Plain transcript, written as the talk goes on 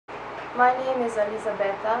My name is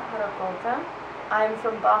Elisabeta Ricotta. I'm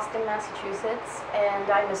from Boston, Massachusetts,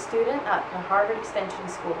 and I'm a student at the Harvard Extension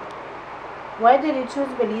School. Why did you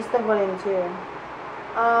choose Belize to volunteer?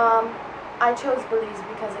 I chose Belize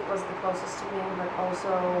because it was the closest to me, but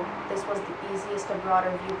also this was the easiest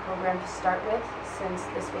abroad review program to start with, since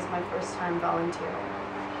this was my first time volunteering.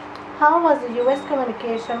 How was the U.S.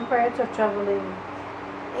 communication prior to traveling?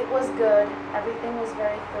 It was good. Everything was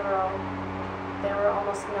very thorough. There were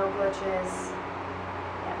almost no glitches.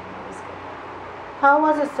 Yeah, it was good. How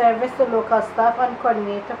was the service the local staff and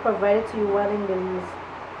coordinator provided to you while in Belize?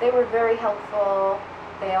 They were very helpful.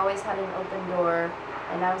 They always had an open door,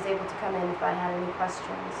 and I was able to come in if I had any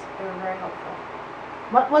questions. They were very helpful.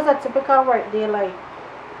 What was a typical work day like?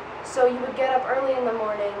 So you would get up early in the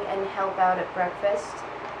morning and help out at breakfast,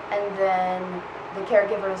 and then the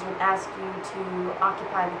caregivers would ask you to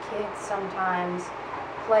occupy the kids sometimes,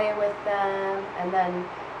 play with them, and then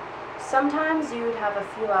sometimes you would have a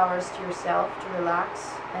few hours to yourself to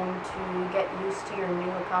relax and to get used to your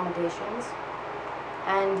new accommodations.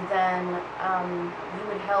 And then you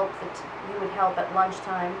would help at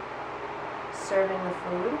lunchtime serving the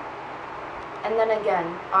food, and then again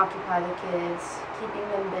occupy the kids, keeping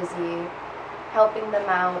them busy, helping them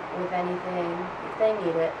out with anything if they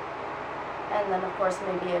need it, and then of course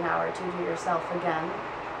maybe an hour or two to yourself again.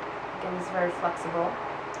 Again, it's very flexible.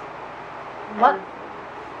 What?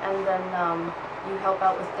 And then you help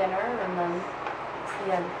out with dinner, and then it's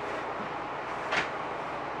the end.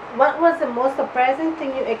 What was the most surprising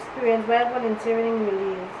thing you experienced while volunteering in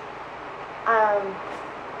Belize?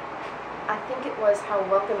 I think it was how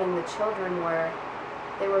welcoming the children were.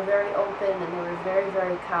 They were very open and they were very,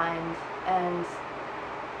 very kind, and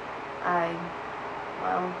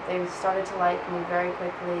they started to like me very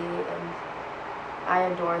quickly, and I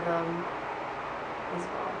adore them as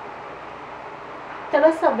well. Tell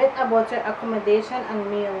us a bit about your accommodation and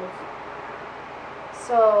meals.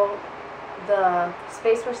 So the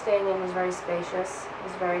space we're staying in was very spacious. It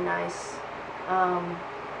was very nice. And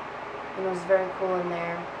it was very cool in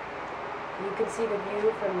there. You could see the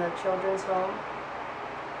view from the children's home,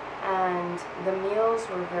 and the meals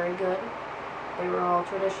were very good. They were all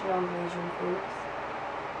traditional Malaysian foods,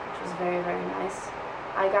 which was very, very nice.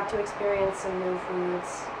 I got to experience some new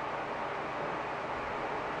foods.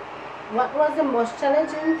 What was the most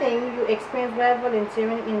challenging thing you experienced while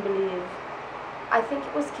volunteering in Belize? I think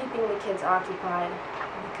it was keeping the kids occupied,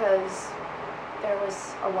 because there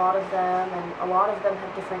was a lot of them, and a lot of them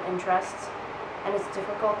have different interests, and it's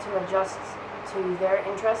difficult to adjust to their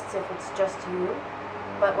interests if it's just you.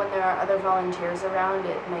 But when there are other volunteers around,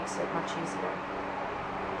 it makes it much easier.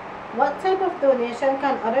 What type of donation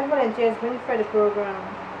can other volunteers bring for the program?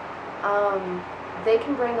 They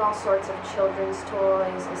can bring all sorts of children's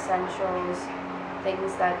toys, essentials,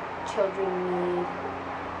 things that children need.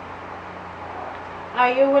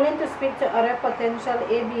 Are you willing to speak to other potential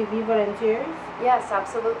ABV volunteers? Yes,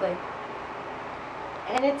 absolutely.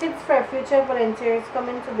 Any tips for future volunteers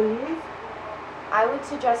coming to Belize? I would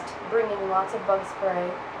suggest bringing lots of bug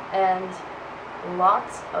spray and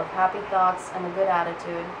lots of happy thoughts and a good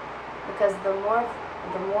attitude, because the more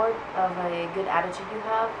of a good attitude you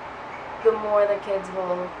have, the more the kids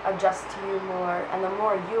will adjust to you more, and the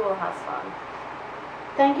more you will have fun.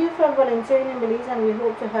 Thank you for volunteering in Belize, and we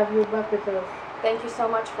hope to have you back with us. Thank you so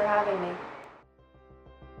much for having me.